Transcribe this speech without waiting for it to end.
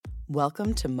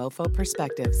Welcome to MoFo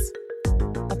Perspectives,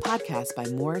 a podcast by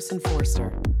Morris and Forster,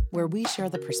 where we share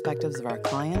the perspectives of our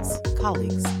clients,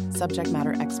 colleagues, subject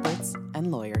matter experts,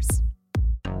 and lawyers.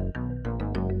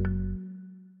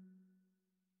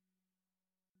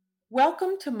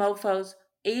 Welcome to MoFo's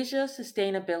Asia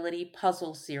Sustainability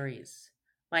Puzzle Series.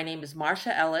 My name is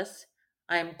Marcia Ellis.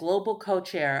 I am Global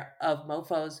Co-Chair of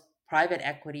MoFo's Private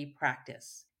Equity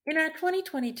Practice. In our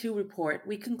 2022 report,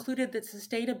 we concluded that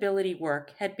sustainability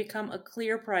work had become a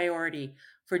clear priority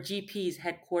for GPs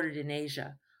headquartered in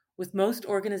Asia, with most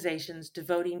organizations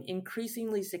devoting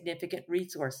increasingly significant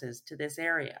resources to this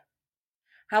area.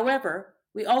 However,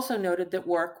 we also noted that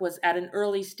work was at an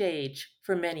early stage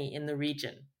for many in the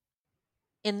region.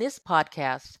 In this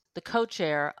podcast, the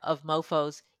co-chair of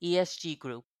MoFo's ESG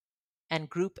group and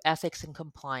Group Ethics and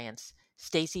Compliance,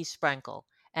 Stacy Sprenkel,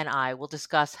 and I will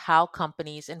discuss how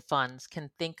companies and funds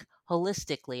can think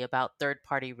holistically about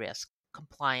third-party risk,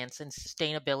 compliance, and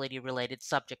sustainability-related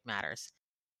subject matters,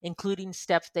 including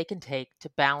steps they can take to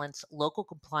balance local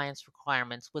compliance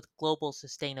requirements with global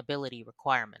sustainability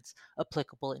requirements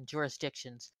applicable in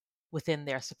jurisdictions within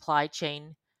their supply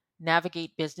chain,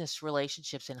 navigate business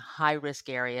relationships in high-risk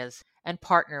areas, and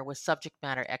partner with subject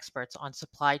matter experts on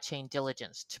supply chain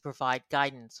diligence to provide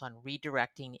guidance on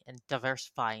redirecting and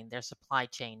diversifying their supply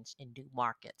chains in new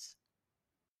markets.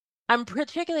 I'm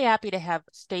particularly happy to have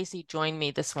Stacy join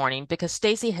me this morning because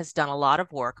Stacy has done a lot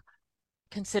of work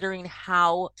considering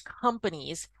how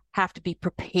companies have to be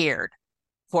prepared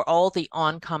for all the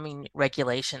oncoming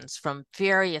regulations from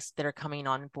various that are coming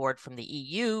on board from the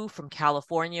EU, from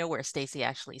California, where Stacy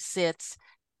actually sits,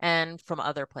 and from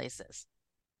other places.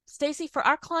 Stacy, for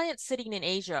our clients sitting in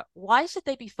Asia, why should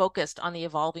they be focused on the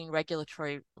evolving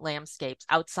regulatory landscapes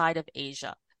outside of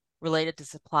Asia related to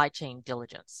supply chain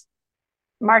diligence?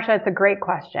 Marcia, it's a great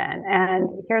question. And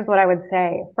here's what I would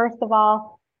say. First of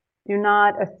all, do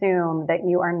not assume that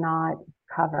you are not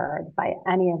covered by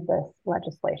any of this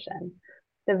legislation.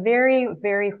 The very,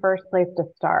 very first place to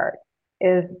start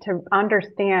is to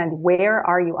understand where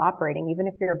are you operating. Even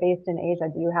if you're based in Asia,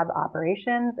 do you have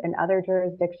operations in other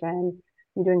jurisdictions?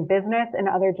 You're doing business in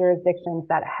other jurisdictions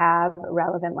that have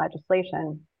relevant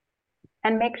legislation.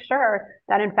 And make sure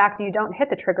that, in fact, you don't hit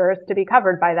the triggers to be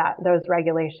covered by those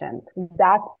regulations.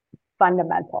 That's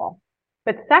fundamental.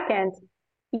 But second,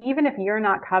 even if you're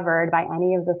not covered by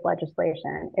any of this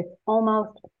legislation, it's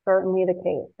almost certainly the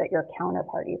case that your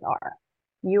counterparties are.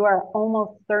 You are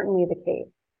almost certainly the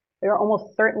case. You're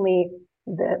almost certainly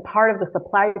the part of the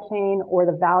supply chain or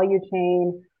the value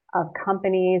chain of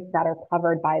companies that are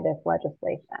covered by this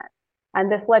legislation.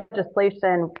 And this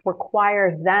legislation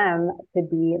requires them to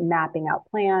be mapping out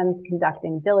plans,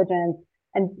 conducting diligence,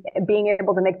 and being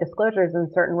able to make disclosures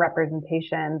in certain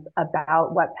representations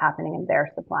about what's happening in their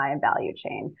supply and value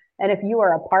chain. And if you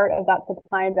are a part of that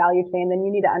supply and value chain, then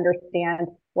you need to understand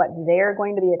what they're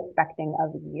going to be expecting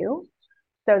of you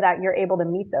so that you're able to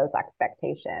meet those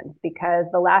expectations. Because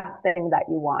the last thing that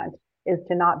you want is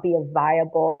to not be a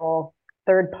viable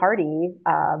third party,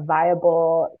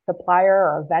 viable supplier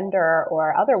or vendor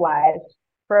or otherwise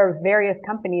for various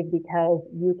companies because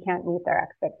you can't meet their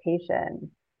expectations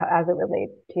as it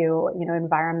relates to,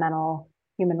 environmental,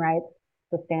 human rights,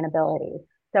 sustainability.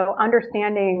 So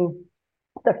understanding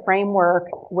the framework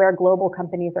where global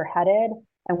companies are headed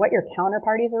and what your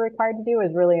counterparties are required to do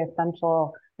is really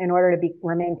essential in order to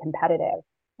remain competitive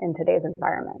in today's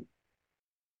environment.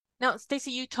 Now, Stacy,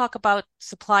 you talk about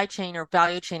supply chain or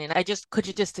value chain, and could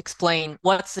you just explain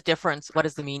what's the difference? What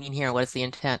is the meaning here? What is the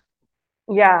intent?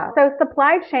 Yeah. So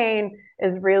supply chain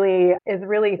is really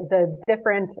the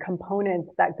different components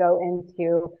that go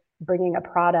into bringing a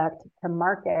product to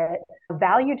market.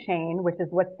 Value chain, which is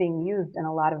what's being used in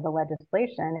a lot of the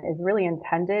legislation, is really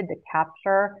intended to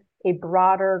capture a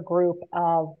broader group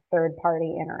of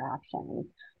third-party interactions.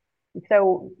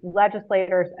 So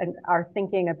regulators are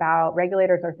thinking about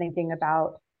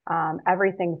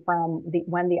everything from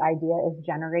when the idea is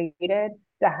generated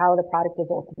to how the product is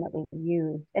ultimately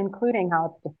used, including how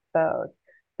it's disposed.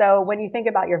 So when you think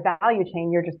about your value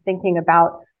chain, you're just thinking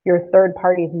about your third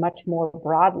parties much more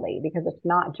broadly, because it's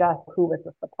not just who is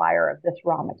the supplier of this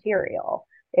raw material.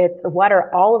 It's what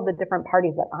are all of the different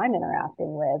parties that I'm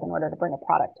interacting with in order to bring a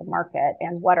product to market,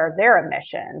 and what are their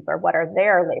emissions or what are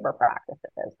their labor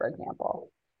practices, for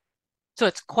example. So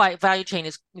value chain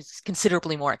is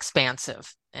considerably more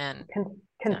expansive and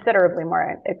considerably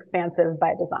more expansive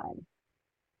by design.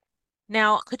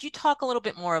 Now, could you talk a little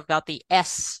bit more about the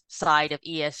S side of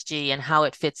ESG and how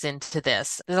it fits into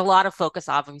this? There's a lot of focus,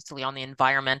 obviously, on the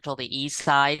environmental, the E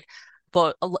side,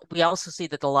 but we also see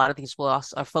that a lot of these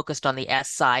laws are focused on the S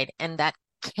side, and that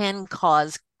can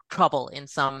cause trouble in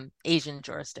some Asian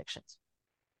jurisdictions?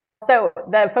 So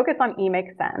the focus on E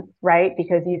makes sense, right?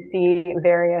 Because you see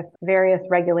various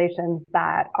regulations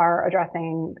that are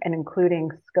addressing and including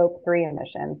scope 3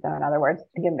 emissions. So in other words,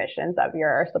 the emissions of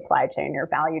your supply chain, your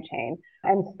value chain.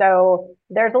 And so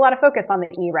there's a lot of focus on the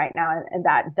E right now, and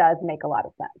that does make a lot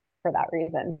of sense for that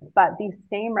reason. But these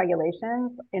same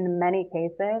regulations, in many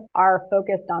cases, are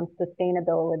focused on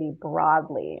sustainability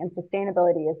broadly. And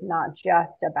sustainability is not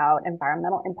just about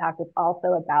environmental impact, it's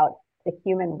also about the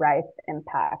human rights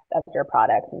impact of your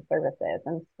products and services.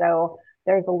 And so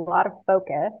there's a lot of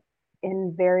focus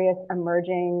in various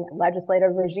emerging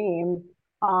legislative regimes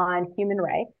on human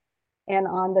rights and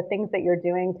on the things that you're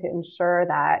doing to ensure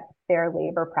that fair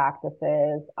labor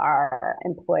practices are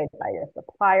employed by your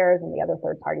suppliers and the other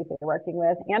third parties that you're working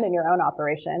with, and in your own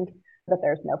operations, that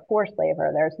there's no forced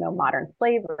labor, there's no modern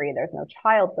slavery, there's no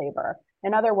child labor.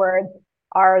 In other words,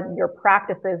 are your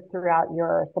practices throughout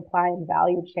your supply and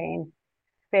value chain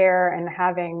fair and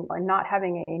having or not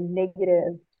having a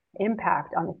negative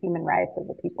impact on the human rights of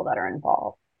the people that are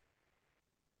involved?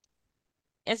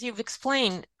 As you've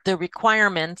explained, the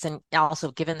requirements, and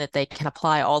also given that they can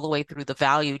apply all the way through the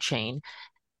value chain,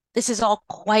 this is all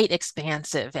quite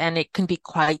expansive and it can be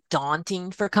quite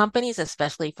daunting for companies,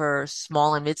 especially for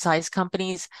small and mid-sized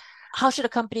companies. How should a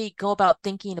company go about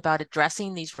thinking about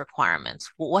addressing these requirements?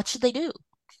 What should they do?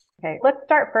 Okay, let's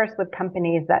start first with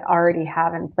companies that already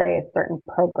have in place certain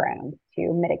programs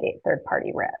to mitigate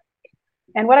third-party risk.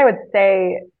 And what I would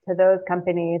say to those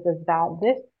companies is that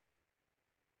this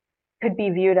could be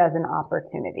viewed as an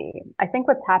opportunity. I think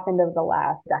what's happened over the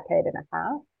last decade and a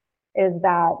half is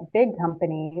that big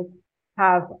companies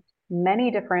have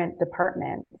many different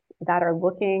departments that are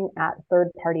looking at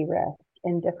third-party risk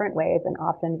in different ways and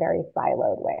often very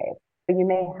siloed ways. So you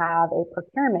may have a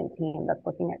procurement team that's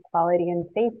looking at quality and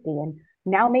safety, and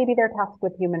now maybe they're tasked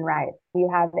with human rights. You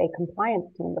have a compliance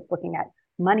team that's looking at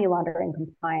money laundering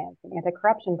compliance and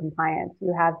anti-corruption compliance.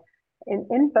 You have an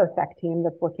InfoSec team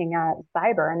that's looking at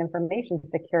cyber and information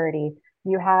security.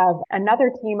 You have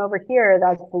another team over here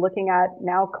that's looking at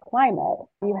now climate.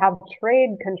 You have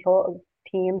trade control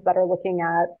teams that are looking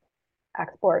at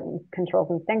export controls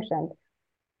and sanctions.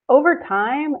 Over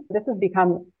time, this has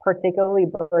become particularly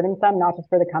burdensome, not just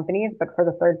for the companies, but for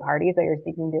the third parties that you're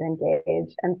seeking to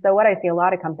engage. And so what I see a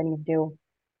lot of companies do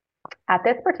at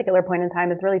this particular point in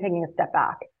time is really taking a step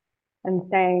back and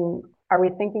saying, are we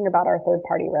thinking about our third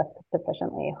party risk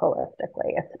sufficiently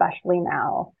holistically, especially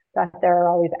now that there are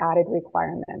always added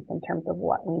requirements in terms of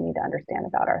what we need to understand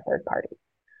about our third parties?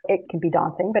 It can be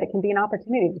daunting, but it can be an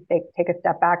opportunity to take a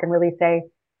step back and really say,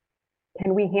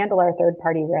 can we handle our third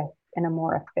party risk in a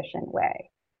more efficient way?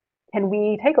 Can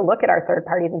we take a look at our third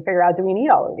parties and figure out, do we need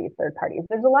all of these third parties?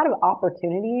 There's a lot of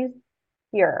opportunities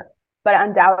here, but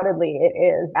undoubtedly it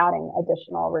is adding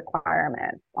additional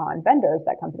requirements on vendors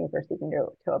that companies are seeking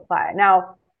to apply.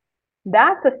 Now,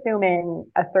 that's assuming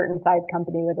a certain size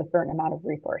company with a certain amount of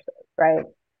resources, right?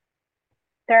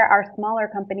 There are smaller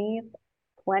companies,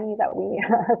 plenty that we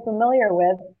are familiar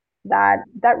with, that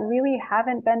really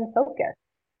haven't been focused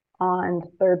on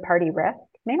third party risk,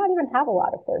 may not even have a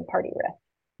lot of third party risk.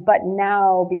 But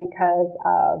now, because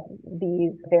of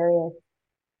these various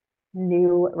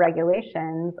new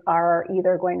regulations, are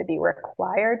either going to be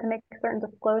required to make certain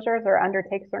disclosures or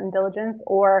undertake certain diligence,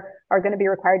 or are going to be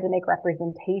required to make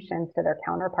representations to their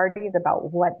counterparties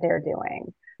about what they're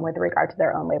doing with regard to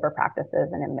their own labor practices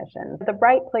and emissions. The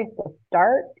right place to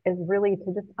start is really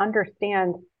to just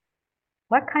understand,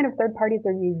 what kind of third parties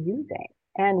are you using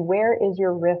and where is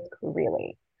your risk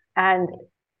really? And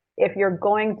if you're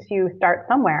going to start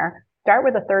somewhere, start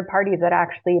with the third parties that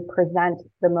actually present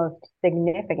the most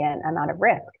significant amount of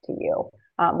risk to you,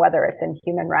 whether it's in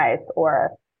human rights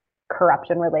or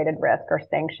corruption related risk or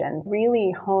sanctions.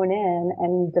 Really hone in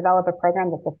and develop a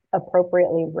program that's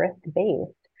appropriately risk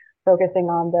based, focusing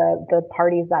on the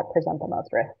parties that present the most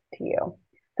risk to you.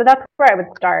 So that's where I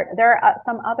would start. There are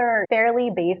some other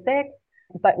fairly basic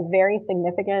but very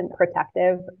significant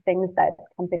protective things that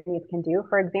companies can do.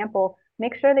 For example,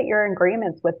 make sure that your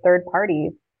agreements with third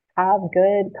parties have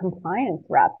good compliance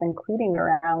reps, including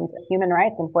around human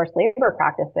rights and forced labor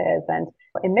practices and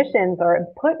emissions, or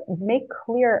make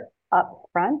clear up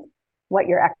front what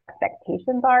your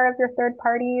expectations are of your third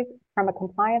parties from a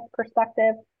compliance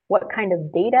perspective, what kind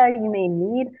of data you may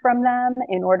need from them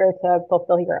in order to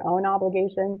fulfill your own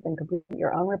obligations and complete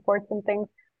your own reports and things.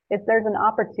 There's an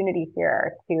opportunity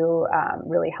here to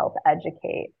really help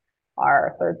educate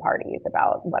our third parties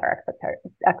about what our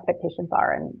expectations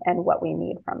are and what we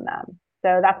need from them.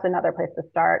 So that's another place to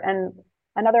start. And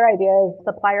another idea is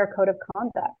supplier code of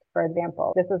conduct, for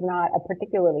example. This is not a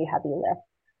particularly heavy lift,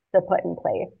 to put in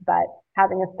place, but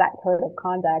having a set code of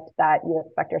conduct that you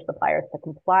expect your suppliers to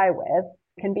comply with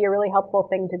can be a really helpful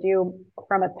thing to do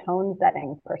from a tone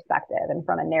setting perspective and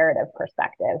from a narrative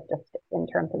perspective, just in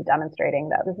terms of demonstrating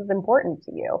that this is important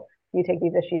to you. You take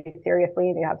these issues seriously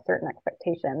and you have certain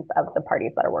expectations of the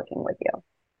parties that are working with you.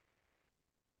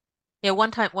 Yeah,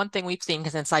 one thing we've seen,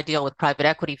 because since I deal with private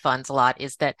equity funds a lot,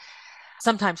 is that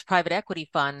sometimes private equity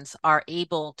funds are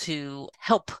able to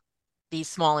help these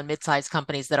small and mid-sized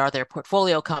companies that are their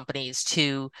portfolio companies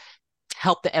to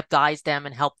help to advise them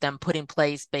and help them put in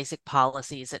place basic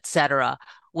policies, et cetera,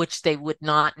 which they would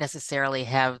not necessarily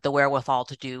have the wherewithal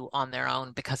to do on their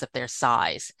own because of their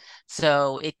size.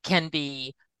 So it can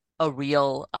be a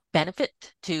real benefit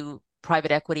to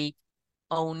private equity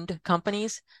owned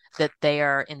companies that they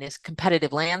are in this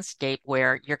competitive landscape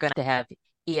where you're going to have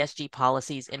ESG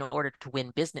policies in order to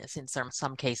win business. In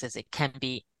some cases, it can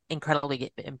be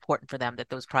incredibly important for them that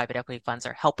those private equity funds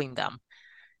are helping them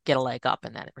get a leg up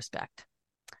in that respect.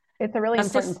 It's a really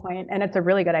important point, and it's a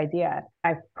really good idea.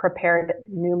 I've prepared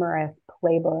numerous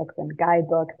playbooks and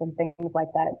guidebooks and things like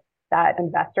that that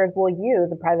investors will use,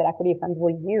 the private equity funds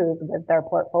will use with their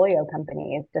portfolio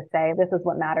companies to say, this is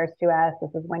what matters to us.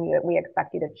 This is when we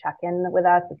expect you to check in with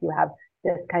us if you have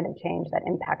this kind of change that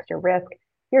impacts your risk.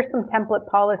 Here's some template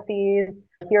policies.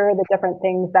 Here are the different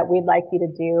things that we'd like you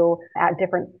to do at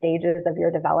different stages of your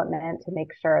development to make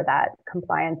sure that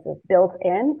compliance is built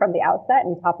in from the outset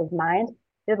and top of mind.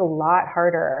 It is a lot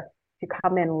harder to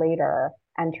come in later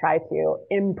and try to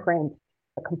imprint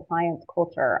a compliance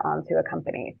culture onto a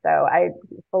company. So I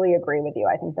fully agree with you.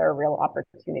 I think there are real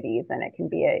opportunities and it can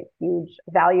be a huge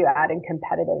value add and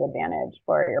competitive advantage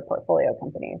for your portfolio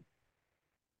companies.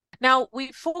 Now,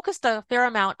 we focused a fair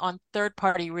amount on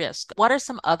third-party risk. What are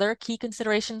some other key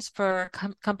considerations for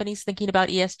companies thinking about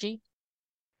ESG?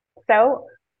 So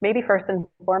maybe first and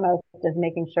foremost is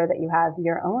making sure that you have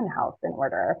your own house in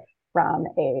order from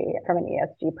an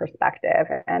ESG perspective,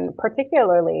 and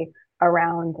particularly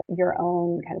around your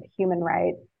own kind of human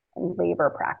rights and labor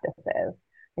practices.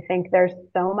 I think there's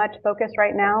so much focus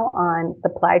right now on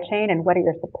supply chain and what are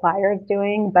your suppliers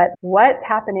doing, but what's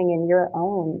happening in your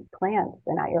own plants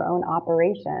and at your own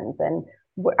operations, and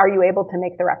are you able to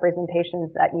make the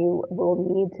representations that you will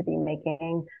need to be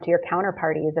making to your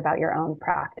counterparties about your own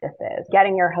practices?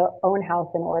 Getting your own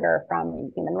house in order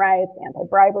from human rights,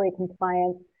 anti-bribery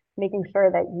compliance, making sure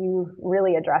that you've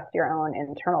really addressed your own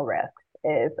internal risks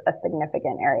is a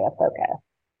significant area of focus.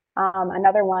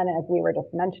 Another one, as we were just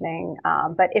mentioning,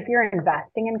 but if you're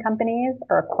investing in companies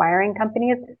or acquiring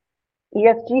companies,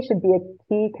 ESG should be a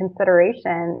key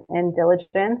consideration in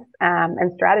diligence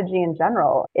and strategy in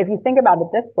general. If you think about it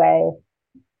this way,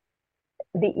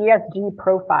 the ESG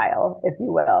profile, if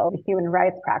you will, the human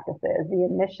rights practices, the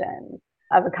emissions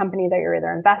of a company that you're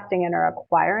either investing in or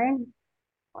acquiring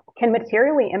can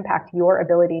materially impact your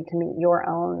ability to meet your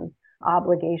own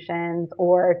obligations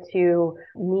or to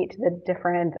meet the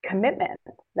different commitments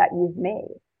that you've made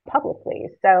publicly.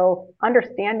 So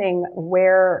understanding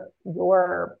where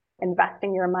you're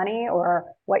investing your money or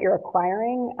what you're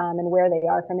acquiring and where they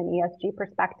are from an ESG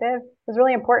perspective is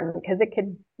really important because it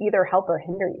could either help or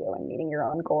hinder you in meeting your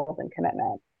own goals and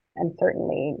commitments. And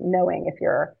certainly knowing if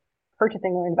you're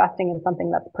purchasing or investing in something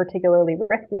that's particularly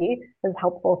risky is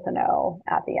helpful to know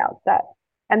at the outset.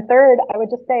 And third, I would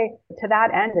just say to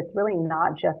that end, it's really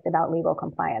not just about legal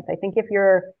compliance. I think if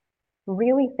you're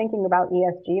really thinking about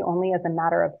ESG only as a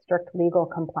matter of strict legal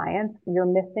compliance, you're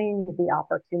missing the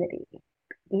opportunity.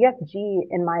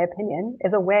 ESG, in my opinion,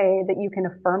 is a way that you can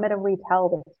affirmatively tell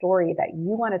the story that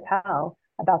you want to tell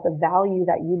about the value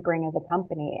that you bring as a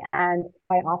company. And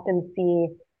I often see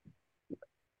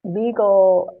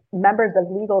members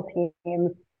of legal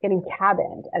teams getting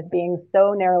cabined as being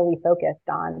so narrowly focused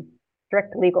on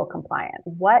strict legal compliance.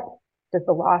 What does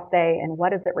the law say and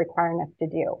what is it requiring us to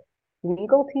do?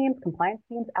 Legal teams, compliance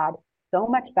teams add so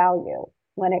much value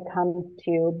when it comes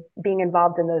to being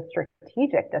involved in those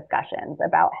strategic discussions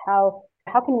about how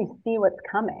can we see what's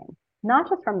coming, not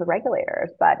just from the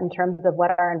regulators, but in terms of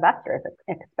what our investors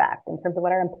expect, in terms of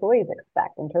what our employees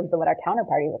expect, in terms of what our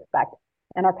counterparties expect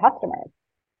and our customers.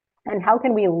 And how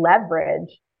can we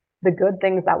leverage the good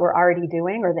things that we're already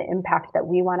doing or the impact that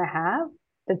we want to have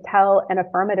to tell an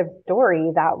affirmative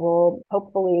story that will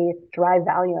hopefully drive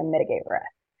value and mitigate risk.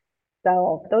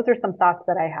 So those are some thoughts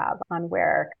that I have on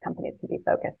where companies can be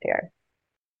focused here.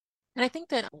 And I think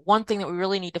that one thing that we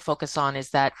really need to focus on is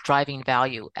that driving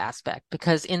value aspect,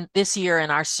 because in this year,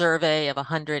 in our survey of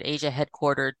 100 Asia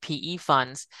headquartered PE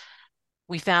funds,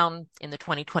 we found in the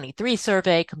 2023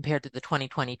 survey compared to the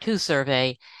 2022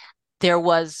 survey there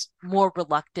was more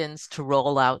reluctance to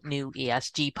roll out new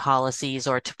ESG policies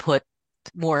or to put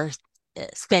more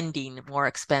spending, more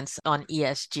expense on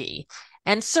ESG.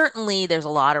 And certainly there's a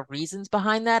lot of reasons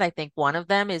behind that. I think one of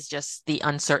them is just the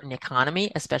uncertain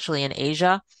economy, especially in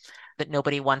Asia, that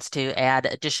nobody wants to add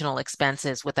additional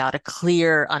expenses without a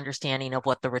clear understanding of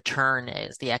what the return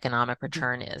is, the economic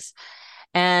return is.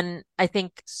 And I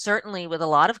think certainly with a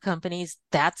lot of companies,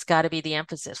 that's got to be the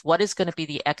emphasis. What is going to be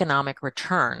the economic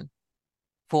return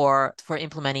for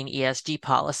implementing ESG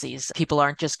policies? People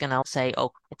aren't just going to say,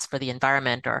 "Oh, it's for the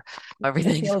environment" or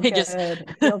everything. It feels They good. just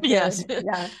It feels yes. good.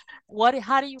 Yeah.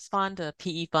 How do you respond to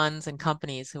PE funds and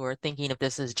companies who are thinking of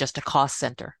this as just a cost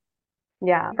center?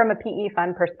 Yeah. From a PE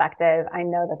fund perspective, I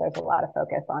know that there's a lot of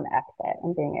focus on exit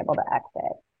and being able to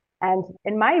exit. And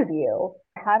in my view,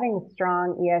 having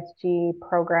strong ESG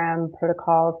program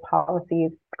protocols,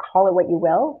 policies, call it what you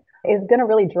will, is going to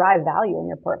really drive value in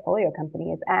your portfolio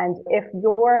companies. And if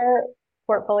your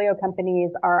portfolio companies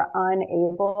are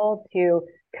unable to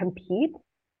compete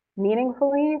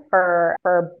meaningfully for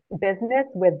business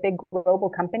with big global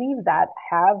companies that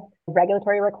have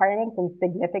regulatory requirements and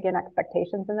significant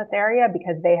expectations in this area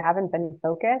because they haven't been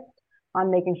focused on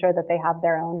making sure that they have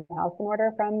their own house in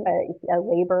order from a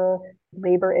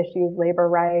labor issues, labor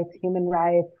rights, human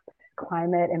rights,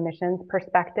 climate emissions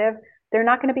perspective, they're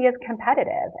not going to be as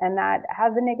competitive. And that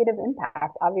has a negative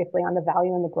impact, obviously, on the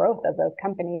value and the growth of those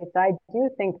companies. So I do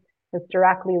think it's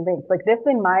directly linked. Like this,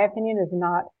 in my opinion,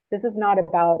 this is not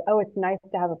about, oh, it's nice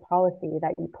to have a policy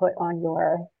that you put on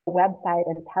your website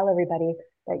and tell everybody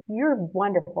that you're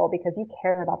wonderful because you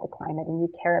care about the climate and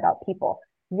you care about people.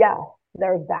 Yes,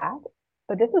 there's that.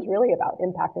 But this is really about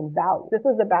impact and value. This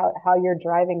is about how you're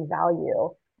driving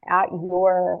value at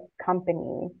your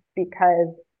company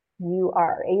because you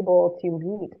are able to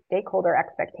meet stakeholder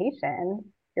expectations,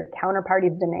 your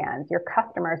counterparties' demands, your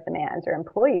customers' demands, your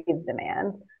employees'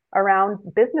 demands around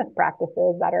business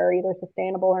practices that are either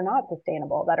sustainable or not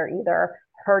sustainable, that are either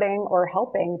hurting or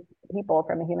helping people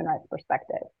from a human rights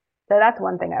perspective. So that's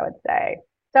one thing I would say.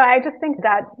 So I just think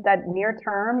that near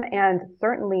term and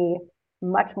certainly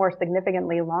much more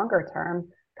significantly longer term,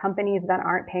 companies that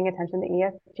aren't paying attention to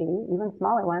ESG, even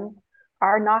smaller ones,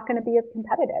 are not going to be as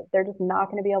competitive. They're just not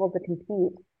going to be able to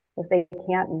compete if they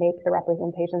can't make the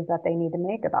representations that they need to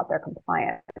make about their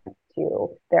compliance to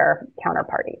their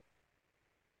counterparties.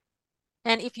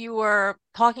 And if you were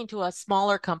talking to a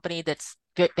smaller company that's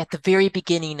at the very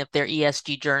beginning of their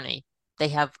ESG journey, they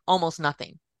have almost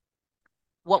nothing,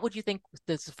 what would you think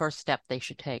is the first step they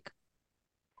should take?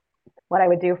 What I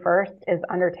would do first is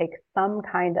undertake some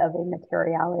kind of a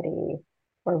materiality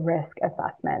or risk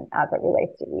assessment as it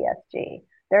relates to ESG.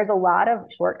 There's a lot of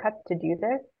shortcuts to do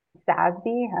this.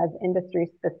 SASB has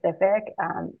industry-specific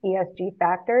ESG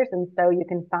factors, and so you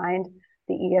can find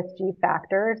the ESG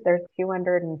factors. There's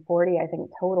 240, I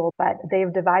think, total, but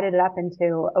they've divided it up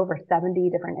into over 70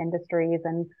 different industries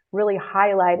and really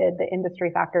highlighted the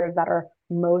industry factors that are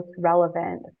most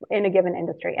relevant in a given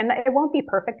industry. And it won't be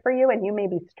perfect for you, and you may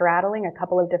be straddling a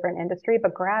couple of different industries,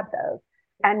 but grab those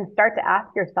and start to ask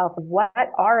yourself, what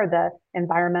are the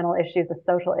environmental issues, the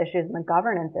social issues, and the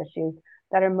governance issues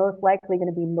that are most likely going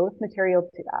to be most material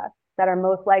to us, that are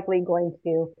most likely going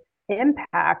to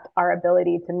impact our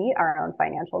ability to meet our own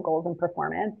financial goals and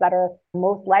performance, that are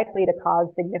most likely to cause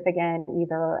significant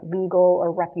either legal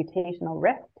or reputational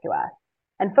risk to us,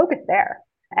 and focus there.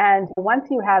 And once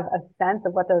you have a sense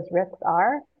of what those risks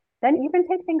are, then you can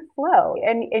take things slow.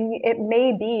 And it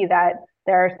may be that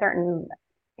there are certain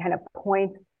kind of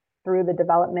points through the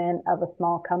development of a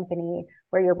small company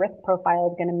where your risk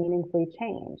profile is going to meaningfully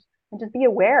change. And just be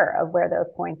aware of where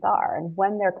those points are and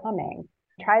when they're coming.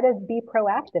 Try to be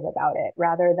proactive about it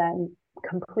rather than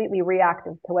completely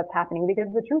reactive to what's happening.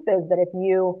 Because the truth is that if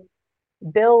you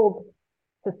build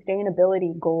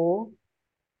sustainability goals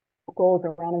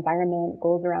around environment,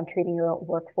 goals around treating your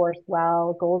workforce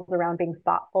well, goals around being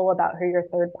thoughtful about who your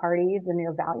third parties and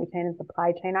your value chain and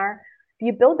supply chain are, if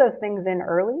you build those things in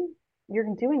early,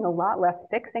 you're doing a lot less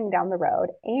fixing down the road,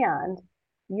 and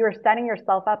you're setting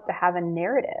yourself up to have a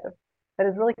narrative that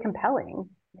is really compelling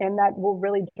and that will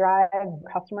really drive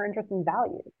customer interest and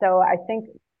value. So I think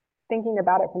thinking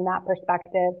about it from that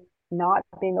perspective, not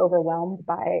being overwhelmed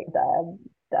by the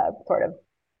sort of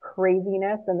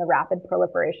craziness and the rapid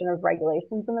proliferation of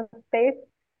regulations in this space,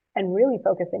 and really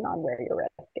focusing on where your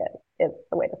risk is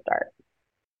the way to start.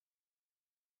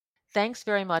 Thanks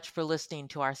very much for listening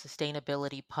to our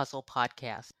Sustainability Puzzle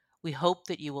podcast. We hope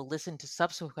that you will listen to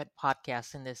subsequent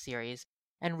podcasts in this series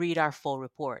and read our full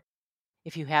report.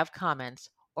 If you have comments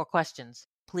or questions,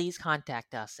 please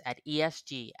contact us at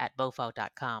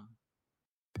esg@bofo.com.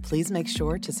 Please make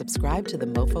sure to subscribe to the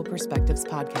MoFo Perspectives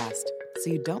podcast so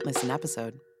you don't miss an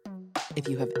episode. If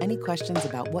you have any questions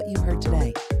about what you heard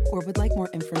today or would like more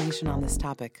information on this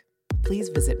topic, please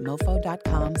visit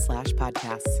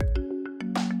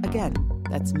mofo.com/podcasts. Again,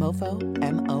 that's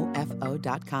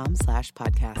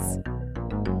mofo.com/podcasts.